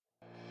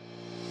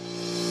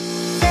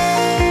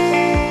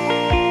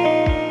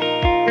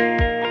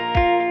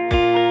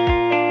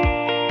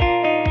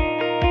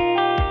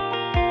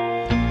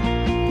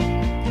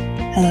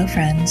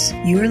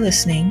friends. You are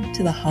listening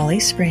to the Holly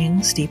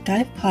Springs Deep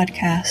Dive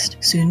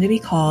podcast, soon to be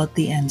called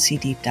the NC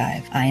Deep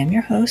Dive. I am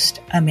your host,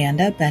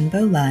 Amanda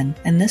Benbow-Lunn,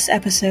 and this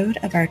episode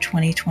of our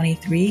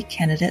 2023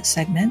 candidate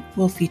segment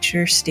will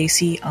feature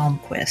Staci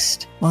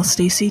Almquist. While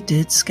Staci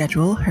did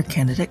schedule her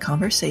candidate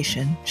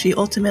conversation, she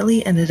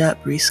ultimately ended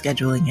up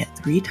rescheduling it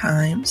 3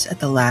 times at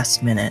the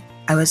last minute.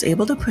 I was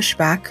able to push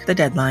back the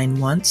deadline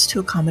once to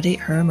accommodate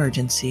her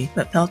emergency,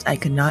 but felt I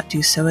could not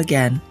do so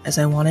again, as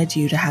I wanted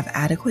you to have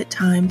adequate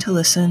time to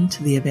listen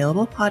to the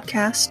available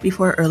podcast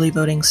before early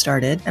voting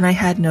started, and I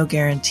had no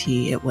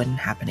guarantee it wouldn't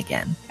happen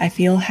again. I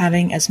feel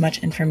having as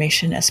much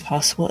information as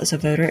possible as a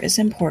voter is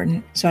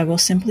important, so I will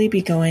simply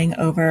be going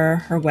over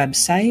her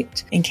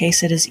website in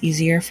case it is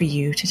easier for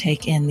you to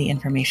take in the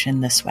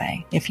information this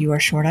way. If you are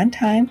short on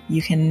time,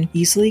 you can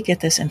easily get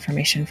this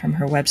information from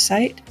her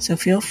website, so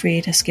feel free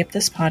to skip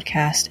this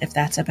podcast if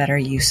that's a better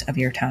use of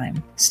your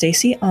time.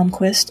 Staci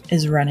Almquist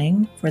is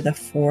running for the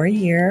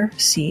 4-year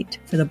seat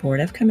for the Board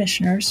of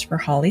Commissioners for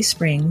Holly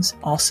Springs,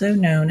 also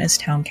known as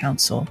Town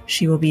Council.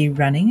 She will be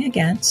running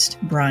against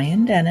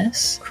Brian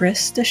Dennis,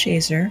 Chris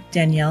DeShazer,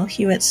 Danielle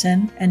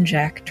Hewitson, and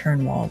Jack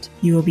Turnwald.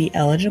 You will be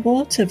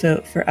eligible to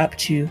vote for up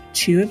to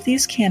 2 of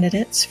these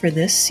candidates for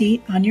this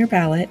seat on your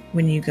ballot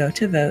when you go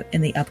to vote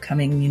in the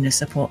upcoming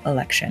municipal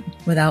election.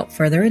 Without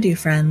further ado,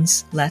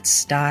 friends,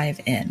 let's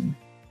dive in.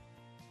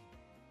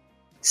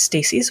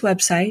 Staci's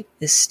website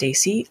is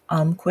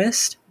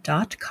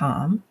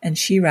stacialmquist.com, and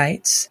she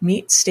writes,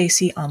 "Meet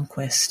Staci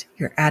Almquist,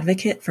 your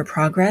advocate for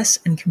progress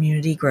and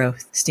community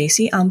growth.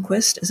 Staci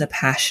Almquist is a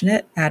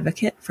passionate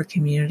advocate for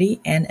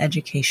community and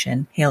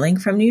education. Hailing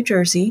from New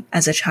Jersey,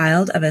 as a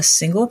child of a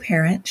single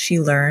parent, she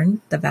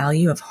learned the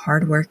value of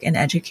hard work and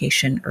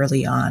education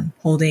early on.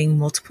 Holding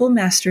multiple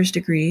master's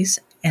degrees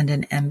and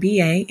an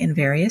MBA in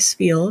various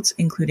fields,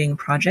 including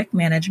project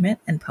management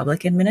and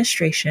public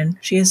administration,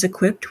 she is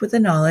equipped with the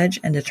knowledge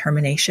and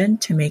determination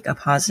to make a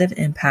positive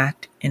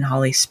impact in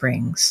Holly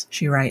Springs."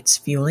 She writes,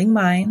 "Fueling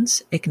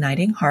minds,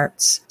 igniting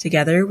hearts.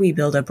 Together we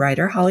build a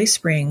brighter Holly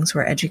Springs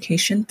where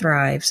education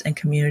thrives and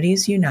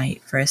communities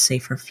unite for a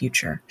safer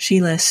future."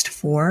 She lists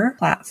 4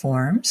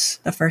 platforms,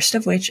 the first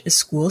of which is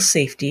school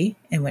safety,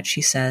 in which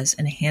she says,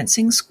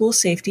 "Enhancing school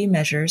safety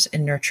measures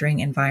and nurturing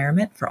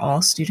environment for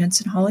all students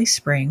in Holly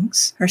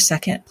Springs." Her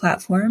second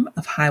platform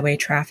of highway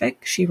traffic,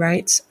 she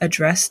writes,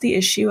 "Address the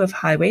issue of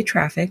highway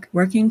traffic,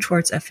 working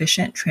towards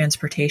efficient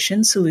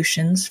transportation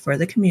solutions for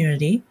the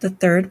community." The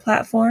third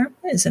platform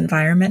is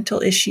environmental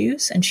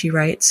issues, and she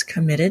writes,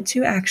 "Committed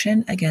to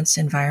action against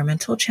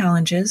environmental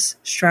challenges,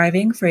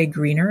 striving for a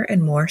greener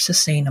and more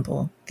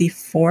sustainable." The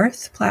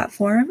fourth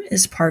platform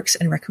is parks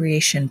and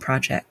recreation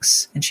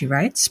projects, and she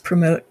writes,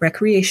 "Promote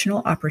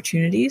recreational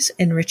opportunities,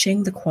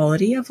 enriching the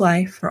quality of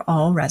life for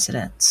all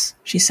residents."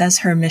 She says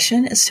her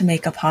mission is to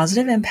make a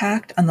positive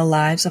impact on the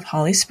lives of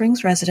Holly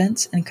Springs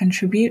residents and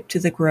contribute to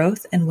the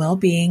growth and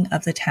well-being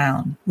of the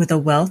town. With a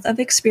wealth of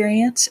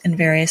experience in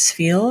various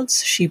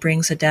fields, she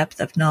brings a depth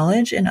of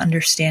knowledge and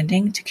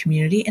understanding to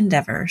community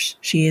endeavors.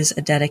 She is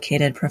a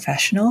dedicated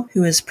professional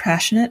who is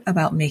passionate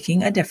about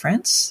making a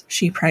difference.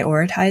 She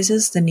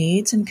prioritizes the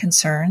needs and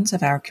concerns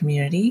of our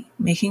community,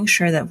 making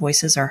sure that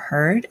voices are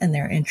heard and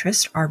their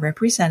interests are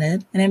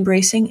represented, and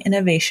embracing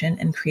innovation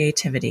and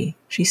creativity.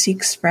 She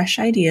seeks fresh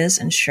ideas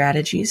and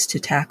strategies to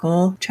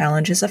tackle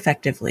challenges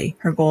effectively.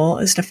 Her goal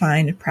is to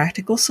find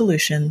practical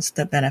solutions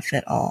that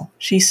benefit all.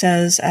 She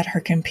says at her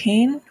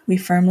campaign, "We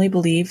firmly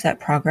believe that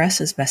progress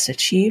is best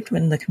achieved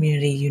when the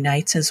community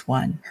unites as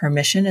one." Her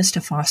mission is to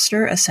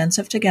foster a sense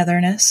of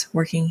togetherness,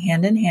 working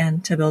hand in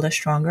hand to build a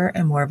stronger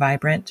and more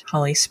vibrant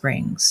Holly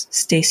Springs.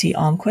 Staci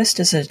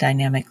Almquist is a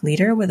dynamic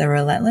leader with a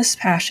relentless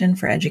passion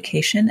for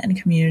education and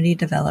community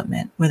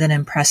development. With an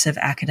impressive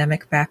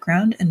academic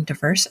background and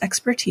diverse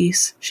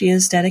expertise, she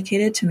is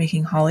dedicated to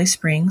making Holly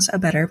Springs a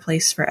better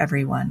place for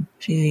everyone.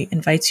 She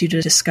invites you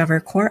to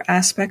discover core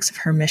aspects of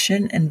her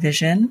mission and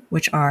vision,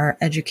 which are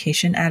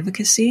education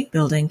advocacy,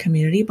 building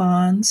community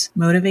bonds,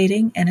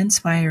 motivating and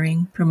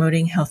inspiring,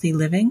 promoting healthy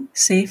living,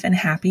 safe and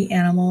happy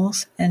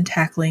animals, and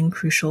tackling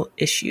crucial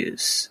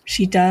issues.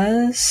 She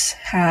does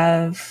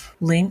have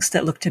links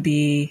that look to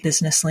be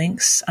business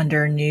links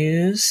under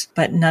news,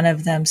 but none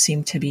of them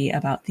seem to be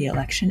about the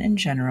election in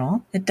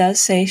general. It does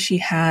say she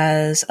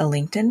has a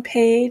LinkedIn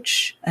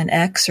page, an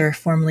X or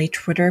formerly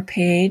Twitter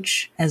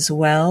page, as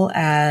well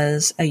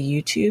as a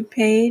YouTube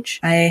page.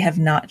 I have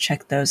not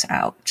checked those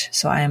out,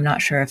 so I am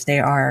not sure if they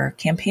are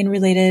campaign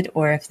related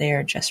or if they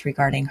are just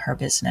regarding her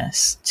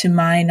business. To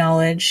my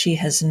knowledge, she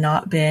has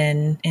not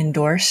been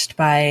endorsed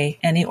by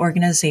any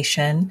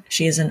organization.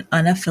 She is an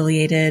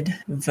unaffiliated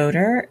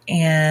voter,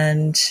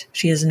 and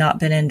she has not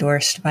been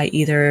endorsed by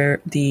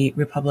either the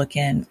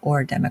Republican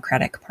or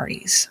Democratic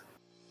parties.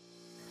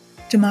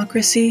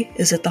 Democracy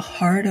is at the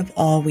heart of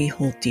all we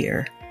hold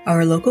dear.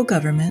 Our local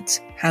governments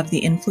have the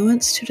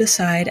influence to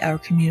decide our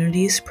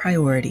community's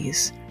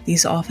priorities.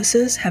 These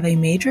offices have a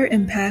major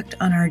impact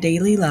on our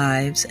daily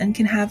lives and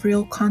can have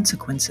real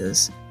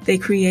consequences. They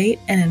create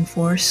and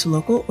enforce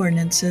local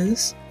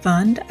ordinances,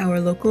 fund our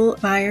local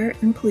fire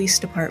and police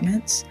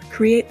departments,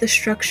 create the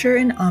structure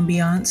and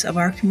ambiance of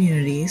our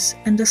communities,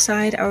 and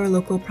decide our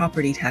local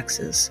property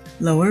taxes.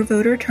 Lower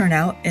voter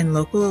turnout in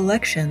local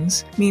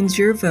elections means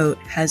your vote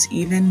has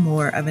even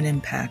more of an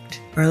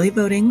impact. Early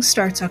voting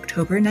starts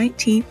October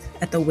 19th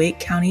at the Wake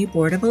County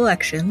Board of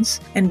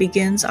Elections and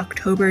begins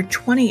October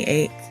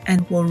 28th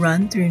and will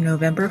run through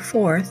November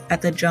 4th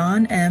at the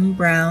John M.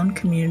 Brown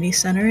Community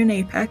Center in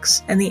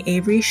Apex and the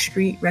Avery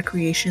Street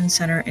Recreation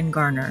Center in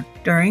Garner.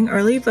 During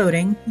early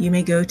voting, you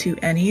may go to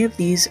any of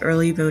these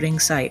early voting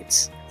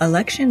sites.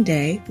 Election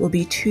Day will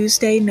be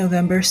Tuesday,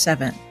 November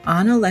 7th.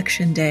 On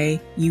Election Day,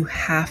 you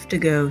have to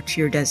go to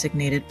your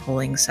designated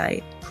polling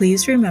site.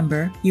 Please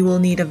remember, you will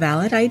need a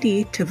valid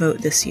ID to vote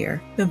this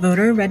year. The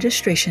voter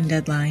registration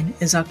deadline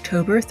is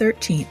October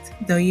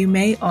 13th, though you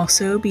may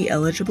also be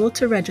eligible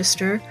to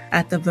register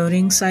at the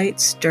voting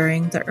sites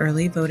during the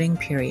early voting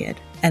period.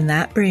 And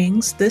that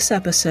brings this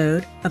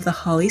episode of the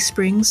Holly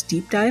Springs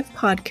Deep Dive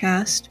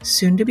podcast,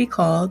 soon to be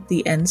called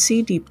the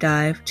NC Deep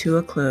Dive, to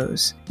a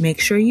close.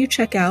 Make sure you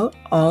check out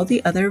all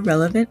the other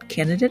relevant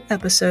candidate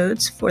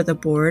episodes for the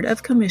Board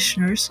of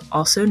Commissioners,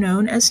 also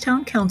known as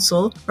Town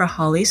Council, for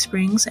Holly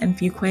Springs and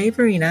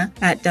Fuquay-Varina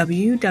at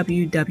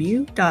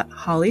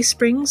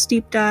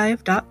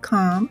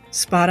www.hollyspringsdeepdive.com,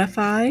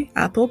 Spotify,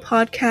 Apple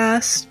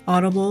Podcasts,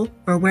 Audible,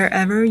 or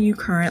wherever you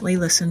currently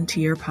listen to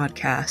your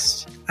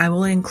podcasts. I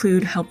will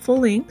include helpful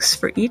links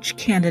for each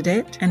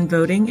candidate and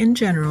voting in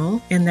general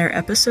in their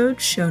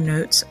episode show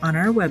notes on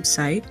our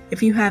website.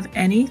 If you have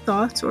any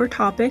thoughts or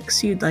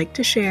topics you'd like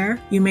to share,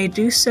 you may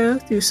do so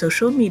through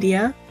social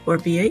media or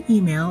via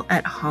email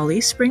at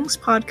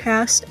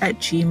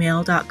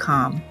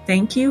hollyspringspodcast@gmail.com.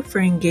 Thank you for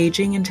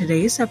engaging in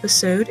today's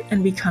episode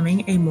and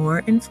becoming a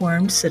more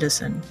informed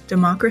citizen.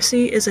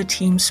 Democracy is a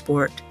team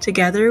sport.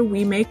 Together,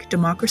 we make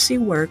democracy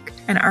work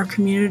and our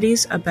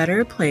communities a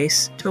better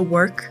place to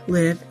work,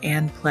 live,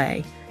 and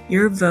play.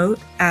 Your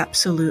vote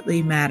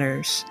absolutely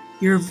matters.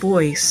 Your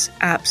voice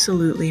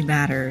absolutely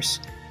matters.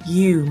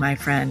 You, my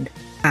friend,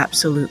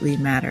 absolutely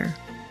matter.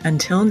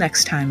 Until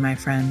next time, my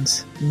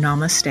friends,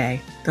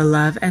 namaste. The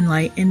love and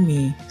light in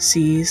me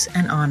sees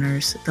and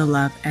honors the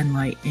love and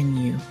light in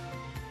you.